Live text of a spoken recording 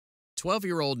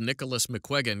12-year-old Nicholas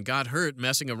McQuiggan got hurt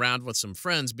messing around with some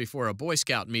friends before a Boy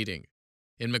Scout meeting.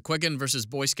 In McQuiggan versus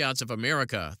Boy Scouts of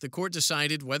America, the court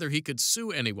decided whether he could sue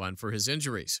anyone for his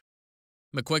injuries.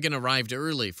 McQuiggan arrived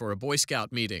early for a Boy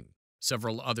Scout meeting.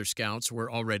 Several other scouts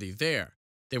were already there.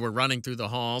 They were running through the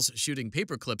halls, shooting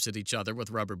paperclips at each other with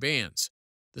rubber bands.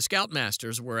 The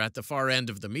scoutmasters were at the far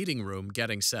end of the meeting room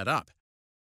getting set up.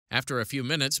 After a few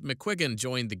minutes, McQuiggan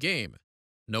joined the game.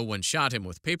 No one shot him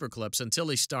with paperclips until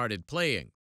he started playing.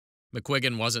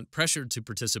 McQuiggan wasn't pressured to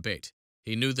participate.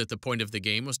 He knew that the point of the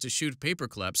game was to shoot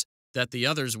paperclips, that the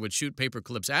others would shoot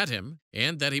paperclips at him,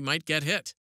 and that he might get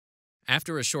hit.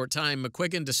 After a short time,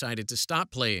 McQuiggan decided to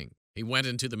stop playing. He went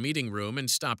into the meeting room and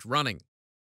stopped running.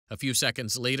 A few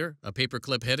seconds later, a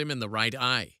paperclip hit him in the right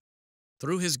eye.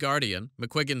 Through his guardian,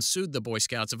 McQuiggan sued the Boy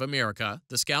Scouts of America,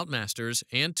 the Scoutmasters,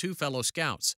 and 2 fellow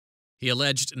scouts. He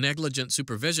alleged negligent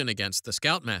supervision against the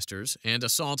Scoutmasters and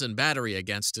assault and battery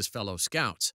against his fellow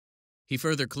scouts. He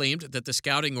further claimed that the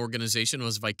scouting organization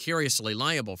was vicariously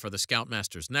liable for the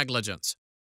Scoutmasters' negligence.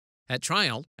 At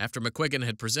trial, after McQuiggan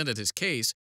had presented his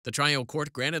case, the trial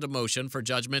court granted a motion for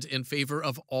judgment in favor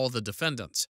of all the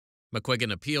defendants.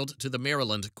 McQuiggan appealed to the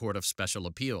Maryland Court of Special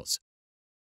Appeals.